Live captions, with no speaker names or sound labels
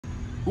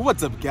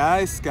What's up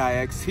guys,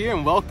 SkyX here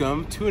and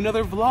welcome to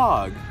another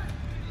vlog.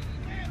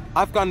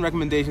 I've gotten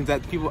recommendations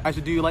that I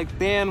should do like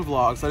band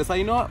vlogs, so I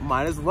decided, you know what,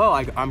 might as well.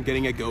 I'm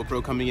getting a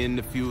GoPro coming in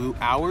a few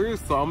hours,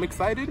 so I'm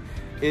excited.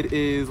 It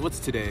is, what's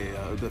today?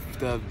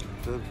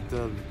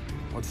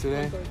 What's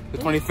today? The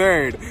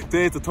 23rd.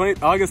 Today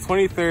it's August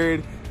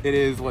 23rd. It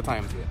is, what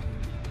time is it?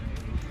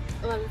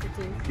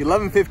 11:15.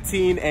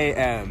 11:15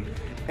 a.m.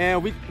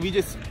 And we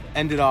just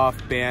ended off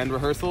band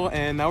rehearsal,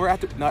 and now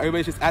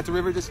everybody's just at the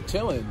river just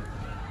chilling.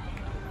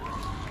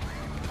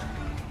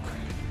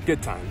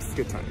 Good times,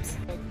 good times.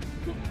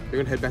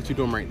 You're gonna head back to your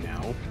dorm right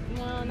now?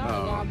 No, not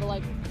right now, but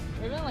like,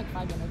 maybe in like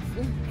 5 minutes.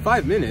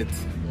 5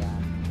 minutes? Yeah.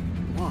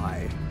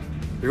 Why?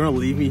 You're gonna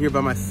leave me here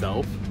by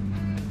myself?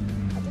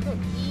 I have to go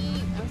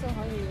eat. I'm so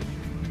hungry.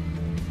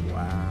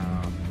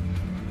 Wow.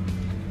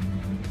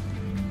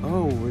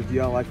 Oh, would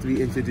y'all like to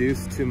be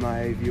introduced to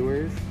my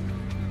viewers?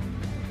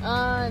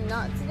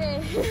 Not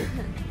today.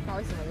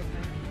 Probably some other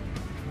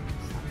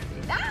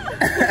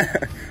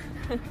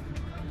time.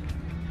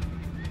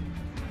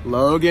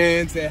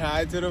 Logan, say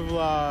hi to the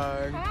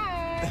vlog.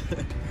 Hi.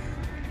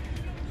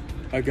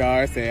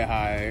 Agar, say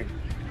hi.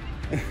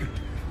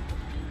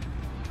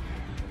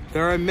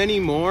 There are many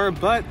more,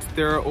 but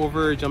they're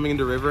over jumping in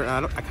the river,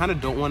 and I kind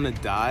of don't want to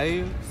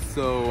die,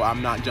 so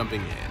I'm not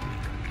jumping in.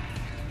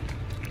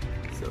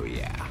 So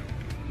yeah.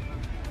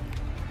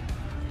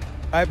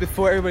 Alright,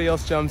 before everybody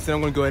else jumps in, I'm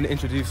gonna go ahead and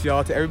introduce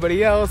y'all to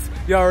everybody else.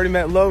 Y'all already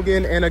met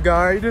Logan and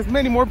Agar. There's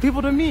many more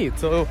people to meet,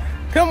 so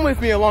come with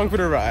me along for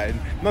the ride.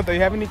 Not that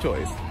you have any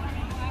choice.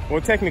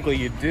 Well, technically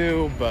you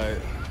do, but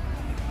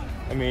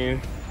I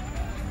mean,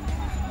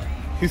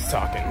 who's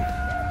talking?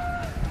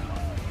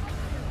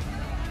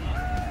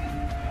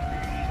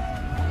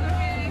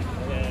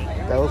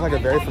 That looks like a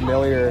very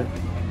familiar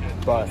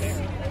bus.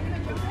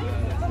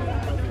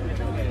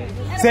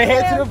 Say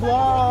hey to the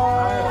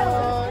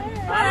vlog!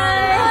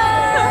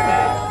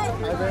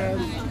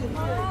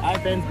 Hi,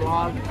 Ben's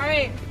vlog.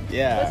 Alright.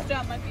 Yeah. Let's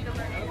jump. My feet are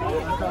burning.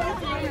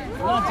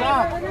 Let's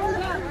jump. I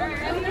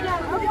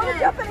don't want to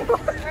jump anymore.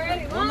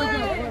 Alright, 1,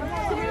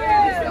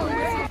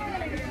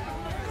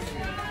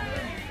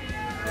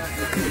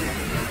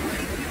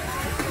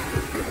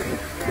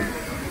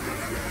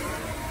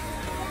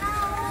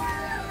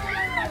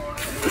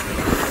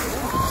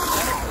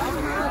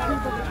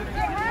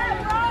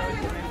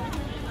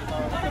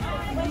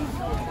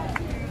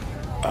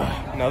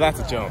 2. No, that's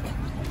a joke.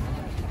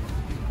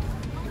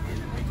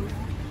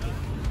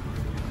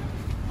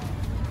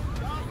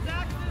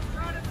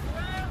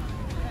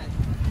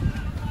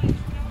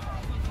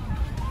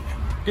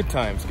 Good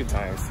times, good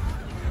times.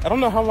 I don't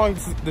know how long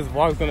this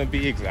vlog is gonna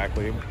be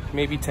exactly.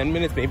 Maybe 10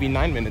 minutes, maybe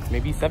 9 minutes,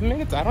 maybe 7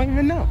 minutes. I don't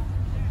even know.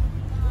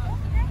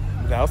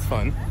 That was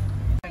fun.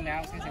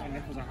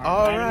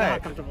 All right,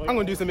 I'm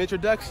gonna do some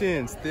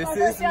introductions. This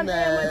is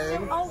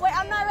Meg. Oh wait,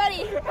 I'm not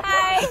ready.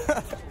 Hi.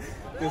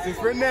 This is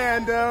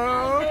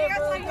Fernando.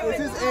 This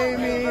is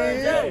Amy.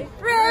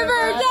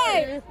 River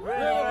Day.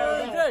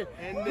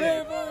 And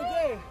Nick.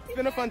 It's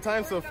been a fun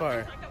time so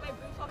far.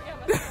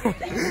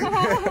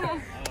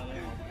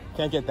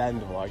 Can't get that in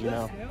the vlog, you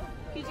know.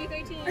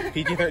 PG-13.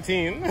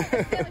 PG-13.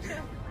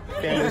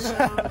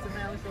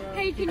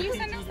 Hey, can you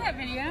send us that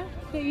video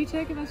that you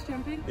took of us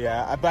jumping?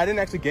 Yeah, but I didn't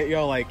actually get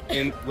y'all like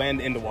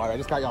land in the water. I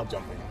just got y'all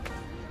jumping.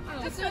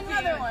 Oh, just do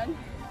another one.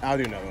 I'll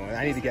do another one.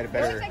 I need to get a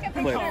better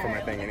clip for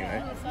my thing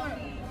anyway.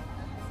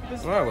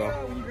 Oh well.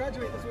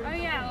 Oh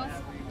yeah,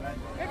 let's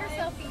river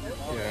selfie.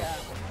 Yeah.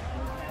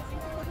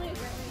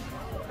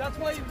 That's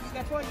why you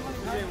want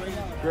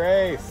to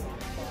Grace,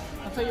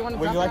 That's why you want to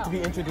would you like to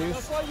be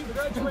introduced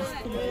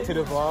to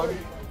the vlog?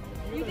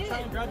 You did.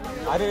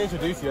 I didn't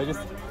introduce you. I just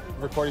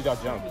recorded y'all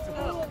jump.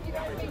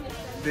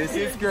 This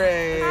is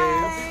Grace.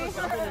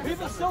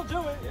 People still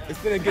do it. It's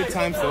been a good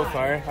time so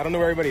far. I don't know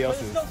where everybody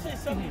else is. Wait, this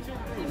is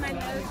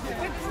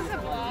a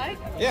vlog?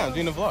 Yeah, I'm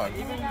doing a vlog.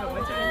 Yeah,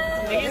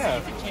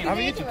 I have a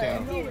YouTube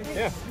channel.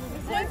 Yeah.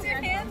 What's your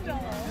handle?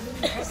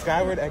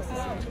 Skyward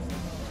Ecstasy.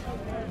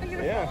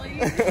 Yeah.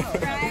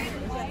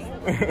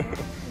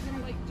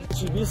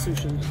 HEB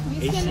sushi.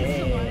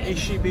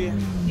 HEB.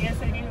 Yes,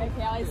 I do.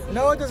 Okay, I see.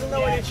 Noah doesn't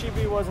know what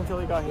HEB was until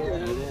he got here. I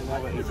didn't know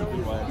what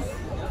HEB was.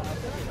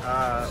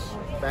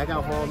 Back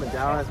at home in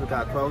Dallas, we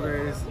got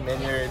Kroger's,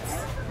 Vineyards,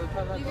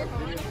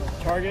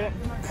 Target.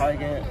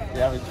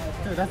 Yeah,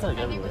 dude, that's like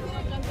everywhere.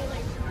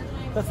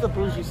 That's the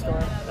bougie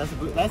store.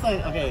 That's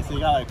like, okay, so you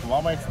got like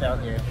Walmart's down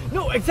here.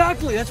 No,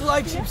 exactly. That's what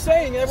I keep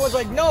saying. And everyone's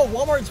like, no,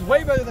 Walmart's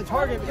way better than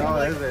Target. No,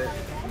 Like, is it?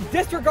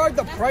 disregard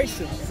the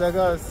prices. So it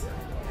goes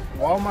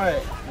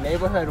Walmart,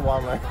 neighborhood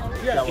Walmart.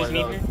 Yeah, got one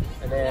of those.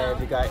 And then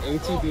you got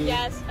HEB.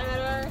 Yes,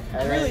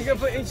 And Really, you're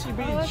then gonna put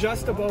HEB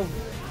just above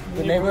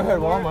the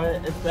neighborhood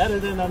Walmart. It's better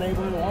than the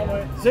neighborhood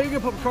Walmart. So you're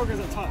gonna put Kroger's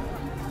at top.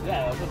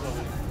 Yeah, that's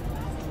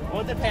what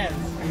well, it depends.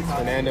 Is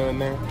Fernando in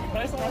there?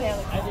 Personally,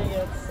 I think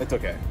It's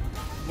okay.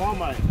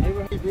 Walmart,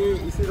 neighborhood HEB,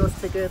 you see those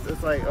tickets?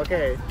 It's like,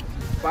 okay,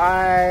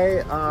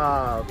 buy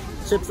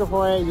Chips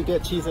Ahoy, you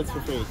get Cheez-Its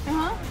for free.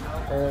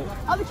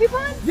 Oh, the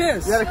coupons?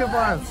 Yes. Yeah, the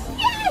coupons.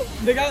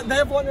 They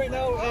have one right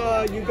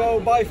now. You go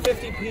buy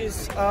 50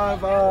 piece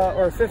of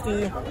or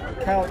 50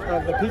 count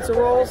of the pizza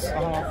rolls,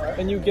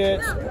 and you get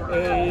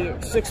a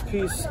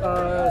 6-piece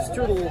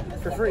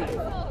strudel for free.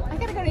 I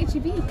gotta go to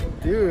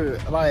HEB.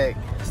 Dude, like,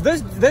 So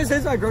this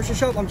is my grocery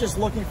shop. I'm just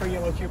looking for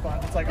yellow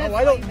coupons. It's like, oh,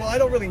 I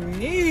don't really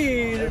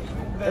need this.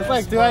 it's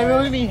like, do I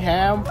really need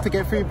ham to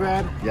get free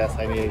bread? Yes,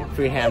 I need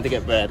free ham to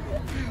get bread.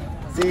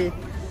 See?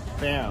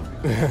 Bam.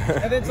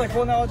 And then it's like,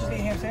 well, now I'll just eat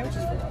ham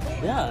sandwiches for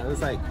lunch. Yeah,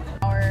 it's like,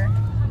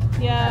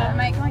 Yeah.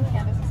 Might go on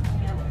Canvas or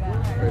something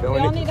like that. We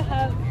all need to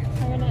have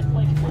clarinet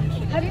like lunch.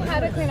 Have you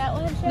had a clarinet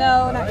lunch yet?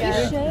 No, not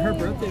yet. Her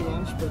birthday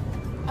lunch, but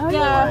Oh,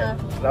 Yeah.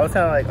 that was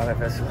kind of like on a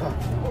festival.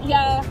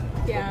 Yeah.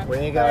 Yeah. We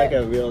ain't got like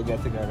a real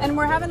get together. And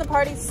we're having the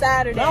party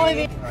Saturday.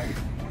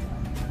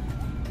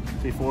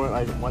 Before,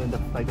 like,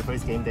 the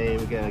first game day,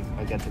 we get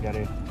a get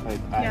together, like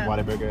at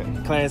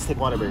Whataburger. Clarence, take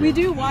Whataburger. We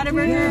do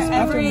Whataburger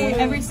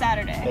every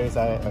Saturday. Every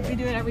Saturday? Okay. We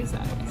do it every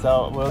Saturday.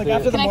 So we'll like do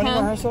after the Can I morning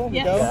come? rehearsal, we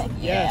Yes. go. Yeah.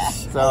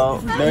 Yes. So,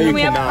 No, And you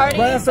we have a cannot. party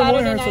Right after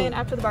Saturday rehearsal. night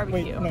after the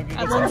barbecue Wait, no, at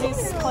that's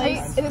Lindsay's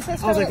place. Is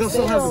this I was like, they'll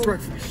still have the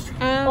breakfast.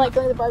 like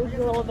go to the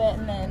barbecue a little bit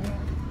and then.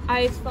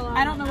 I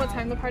don't know what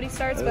time the party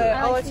starts, but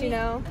I'll let you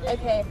know.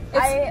 Okay.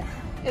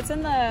 It's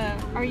in the.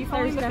 Are you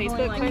following the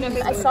Facebook kind of?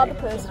 I saw the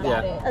post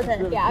about it.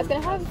 Okay. Yeah, I was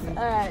gonna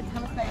have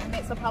Thomas my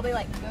roommate, so probably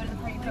like go to the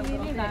party for a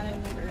little bit.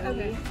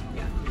 Okay.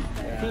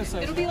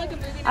 It'll be like a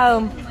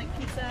movie. Like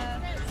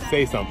pizza.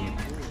 Say something.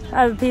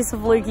 A piece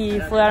of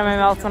loogie flew out of my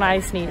mouth when I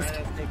sneezed.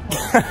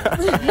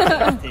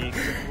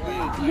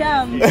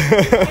 Yum.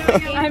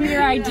 I'm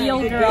your ideal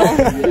girl.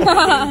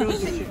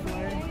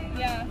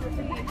 Yeah.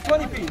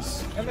 20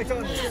 piece at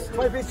McDonald's.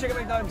 20 piece chicken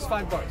McNuggets,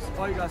 $5.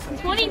 All you gotta say.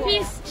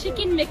 20-piece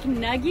chicken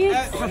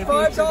McNuggets? For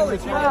 $5.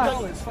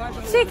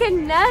 $5.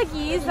 Chicken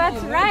nuggies,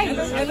 that's right.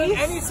 And then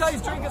any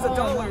size drink is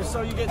 $1,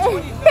 so you get 20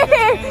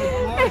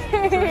 nuggets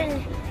and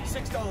drink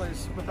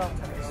 $6 without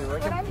tax.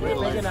 we're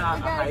making a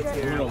high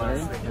tier. You're gonna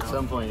learn? At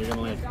some point, you're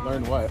gonna learn.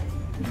 Learn what?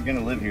 You're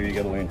gonna live here, you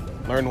gotta learn.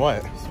 Learn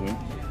what? Swim.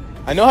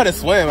 I know how to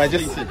swim. I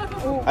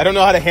don't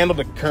know how to handle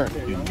the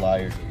current. You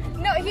liar.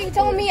 No, he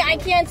told me I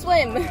can't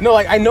swim. No,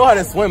 like I know how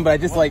to swim, but I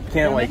just like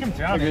can't like. Make him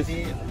drown, just-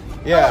 Izzy.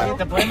 yeah.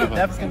 The blame of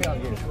death is gonna be on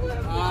you. Do it again.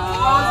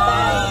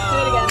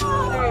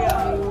 There we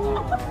go.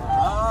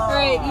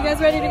 Alright, you guys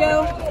ready to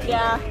go?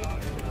 Yeah.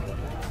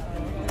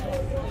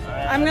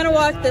 I'm gonna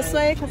walk this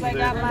way because I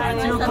got my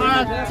 2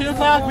 o'clock. 2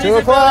 o'clock. 2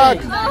 o'clock.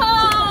 Oh!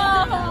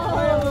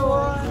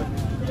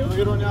 Have a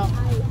good one now.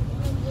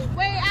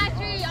 Wait,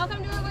 Ashley, I'll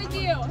come do it with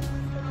you.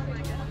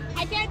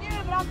 I can't do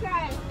it, but I'll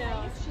try.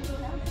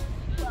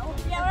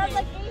 Yeah, we're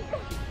like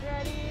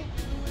Ready,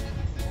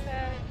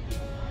 set,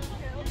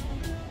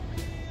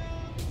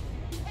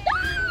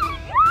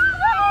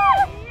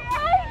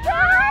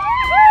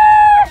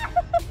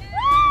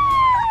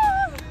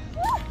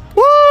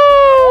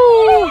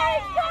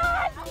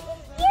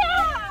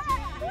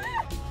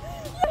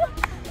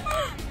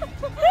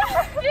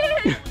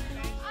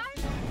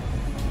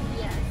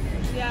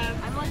 Yeah.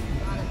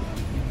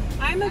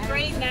 I'm a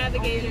great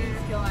navigator.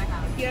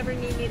 If you ever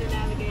need me to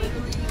navigate.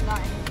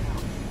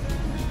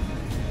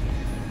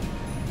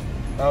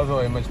 That was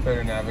a much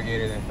better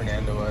navigator than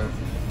Fernando was.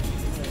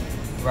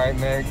 Right,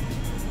 Meg?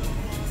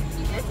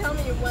 Just tell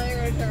me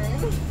where to turn.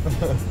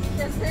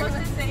 It's supposed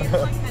to say it's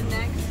like the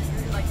next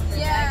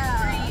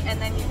street,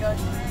 and then you go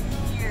turn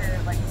here,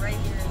 like right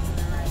here is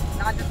the right.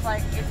 Not just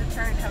like it's a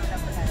turn coming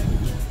up ahead.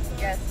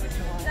 Guess which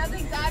one. That's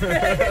exactly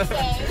what you're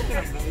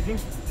saying.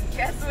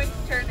 Guess which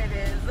turn it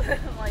is.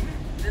 Like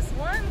this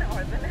one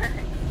or the next.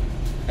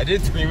 I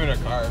did scream in a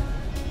car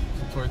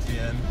towards the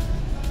end.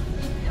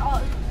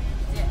 Oh,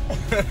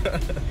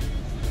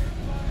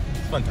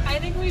 It's fun time. I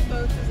think we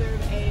both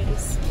deserve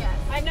A's. Yes.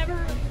 I've never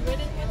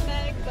ridden with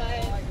Meg,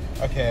 but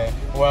Okay,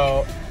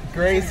 well,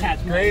 Grace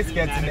gets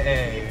an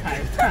A.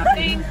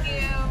 thank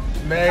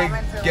you. Meg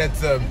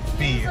gets a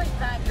B.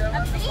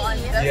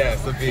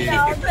 Yes, a B.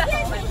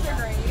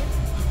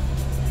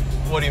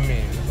 What do you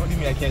mean? What do you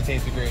mean I can't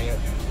change the grade?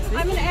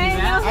 I'm an A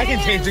now. I can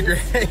change the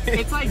grade.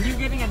 It's like you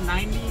getting a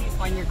 90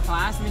 on your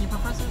class, and then your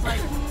professor's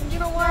like, you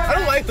know what? I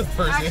don't like this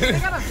person.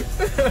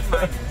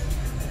 Actually,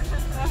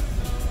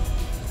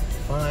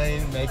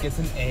 Fine, Meg gets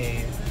an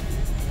A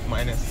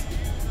minus.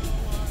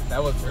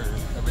 That was her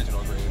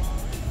original grade.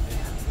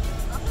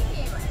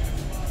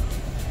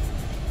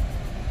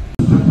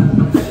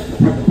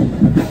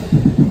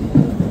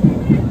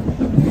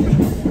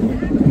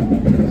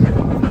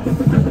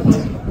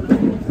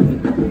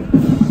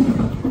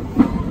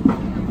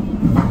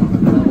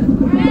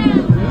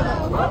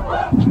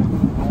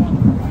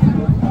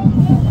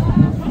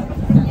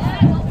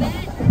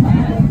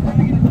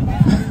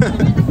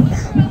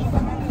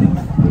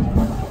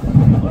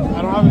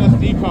 I don't have an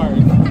SD card.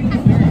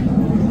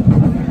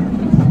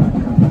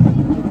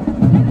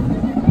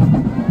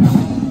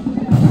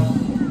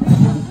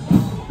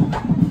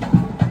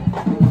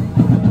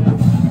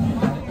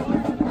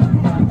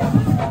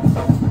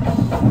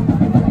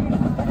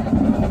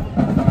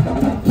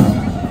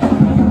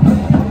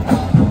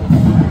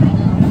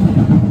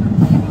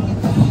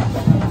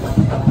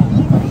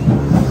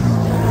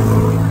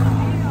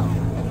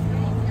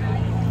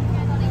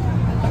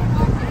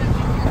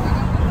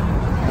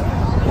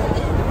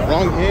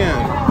 wrong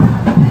hand.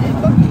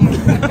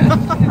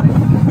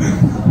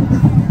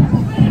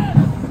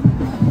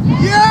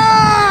 Yeah!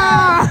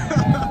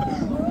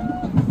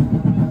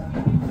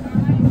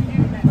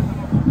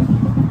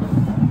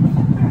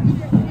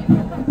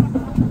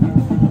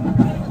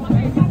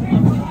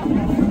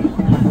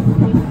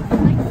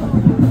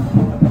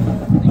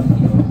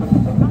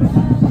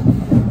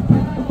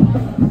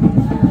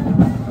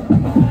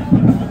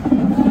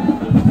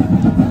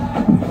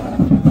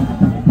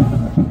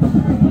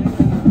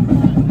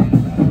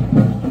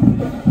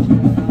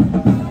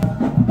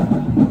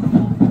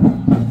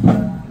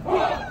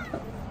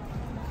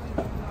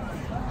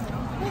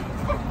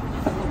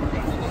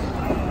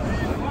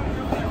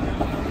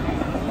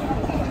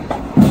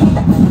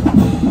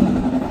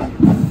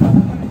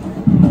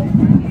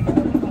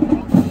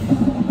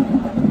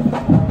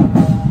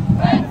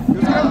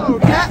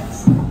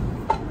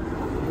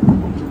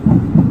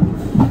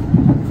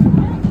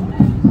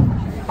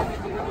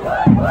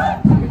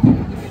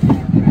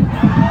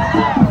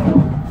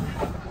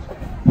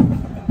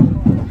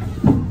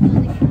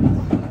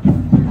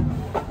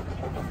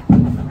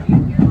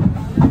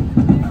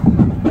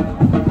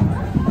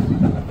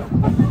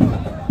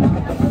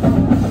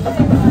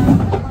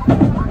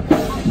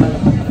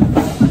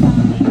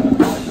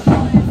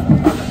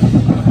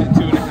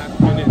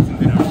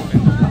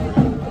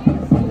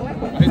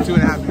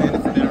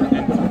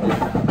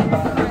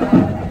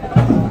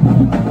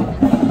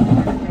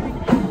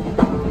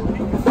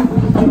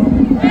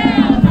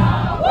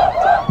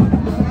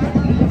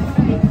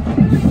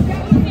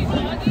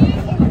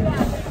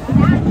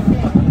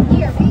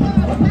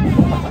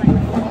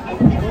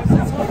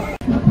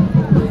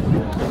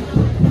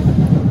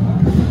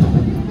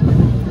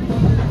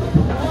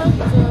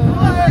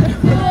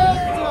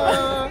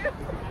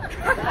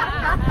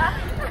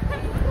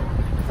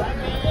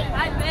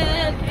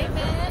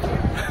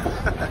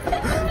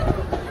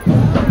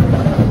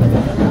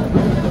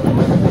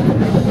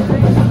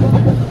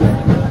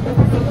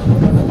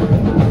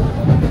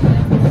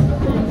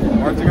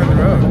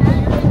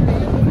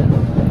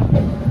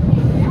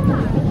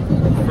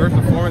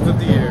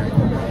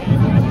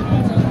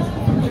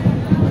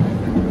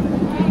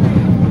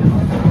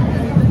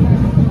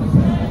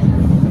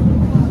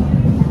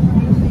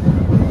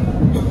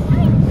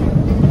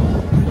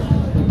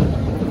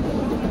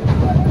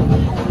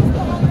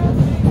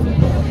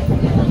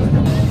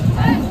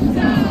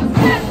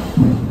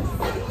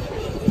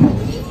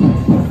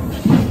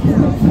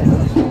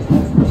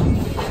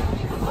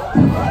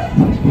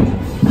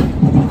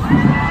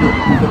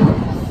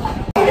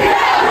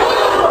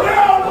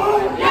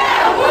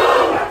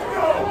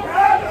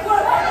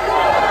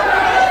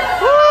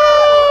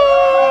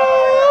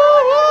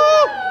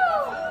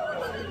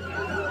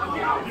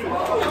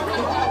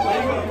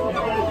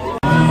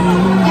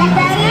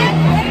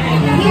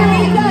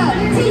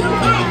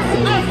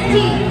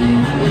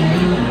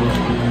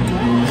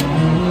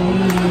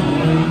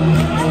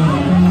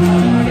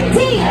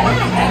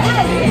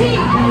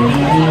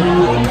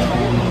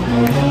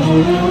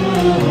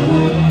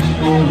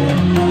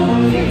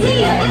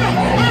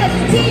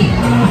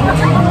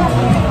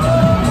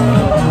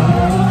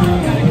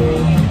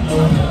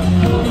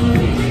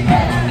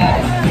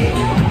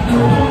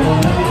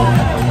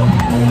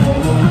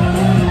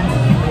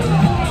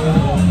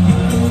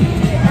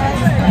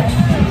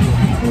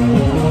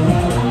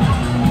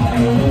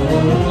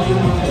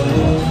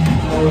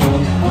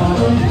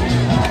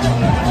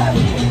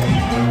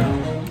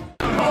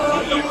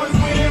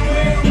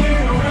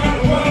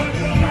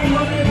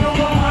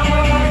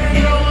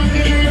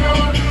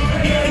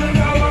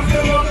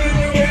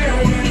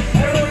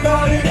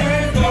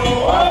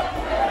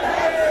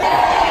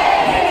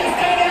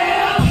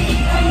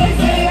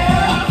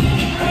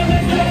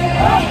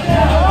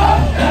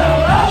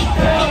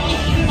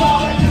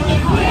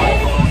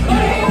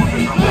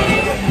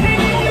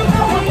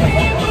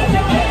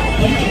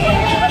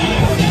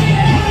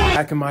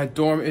 Back in my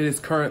dorm, it is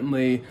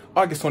currently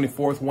August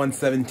 24th,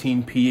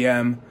 1:17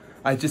 p.m.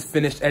 I just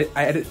finished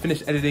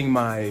finished editing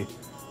my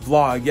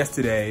vlog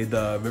yesterday,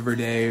 the River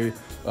Day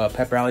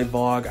pep rally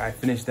vlog. I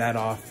finished that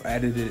off. I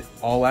edited it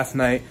all last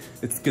night.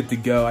 It's good to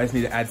go. I just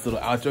need to add this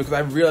little outro because I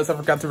realized I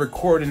forgot to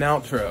record an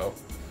outro.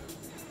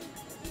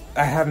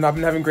 I have not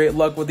been having great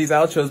luck with these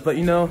outros, but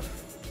you know,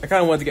 I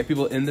kind of wanted to get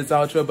people in this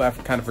outro, but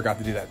I kind of forgot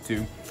to do that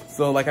too.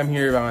 So like, I'm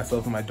here by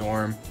myself in my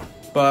dorm,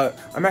 but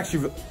I'm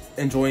actually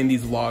enjoying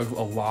these vlogs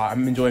a lot.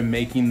 I'm enjoying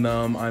making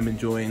them. I'm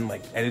enjoying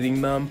like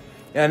editing them.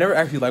 And I never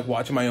actually like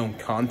watching my own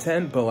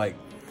content, but like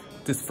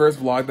this first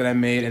vlog that I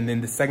made and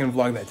then the second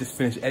vlog that I just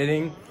finished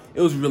editing,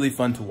 it was really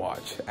fun to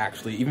watch,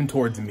 actually, even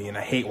towards me, and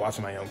I hate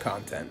watching my own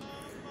content.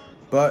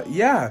 But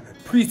yeah,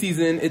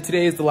 preseason,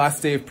 today is the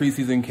last day of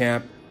preseason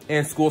camp,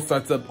 and school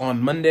starts up on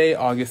Monday,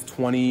 August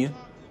 26th.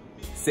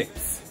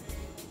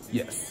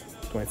 Yes,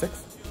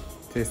 26th?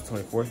 Today's the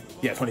 24th?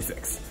 Yeah,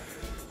 26th.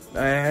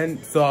 And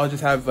so I'll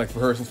just have like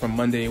rehearsals from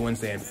Monday,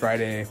 Wednesday, and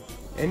Friday,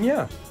 and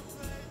yeah.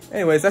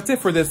 Anyways, that's it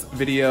for this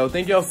video.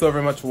 Thank you all so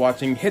very much for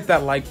watching. Hit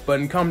that like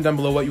button, comment down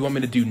below what you want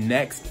me to do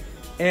next,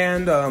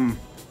 and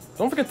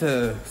don't forget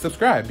to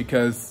subscribe,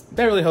 because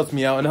that really helps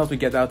me out and helps me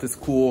get out this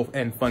cool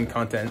and fun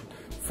content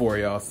for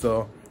y'all.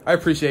 So I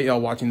appreciate y'all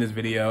watching this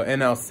video,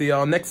 and I'll see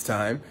y'all next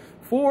time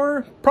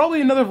for probably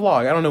another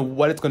vlog. I don't know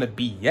what it's gonna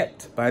be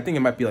yet, but I think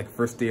it might be like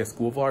first day of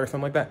school vlog or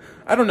something like that.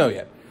 I don't know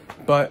yet,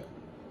 but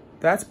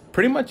that's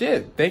pretty much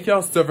it. Thank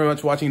y'all so very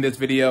much for watching this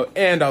video,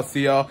 and I'll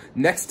see y'all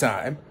next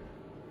time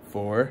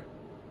for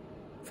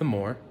some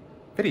more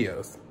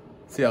videos.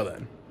 See y'all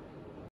then.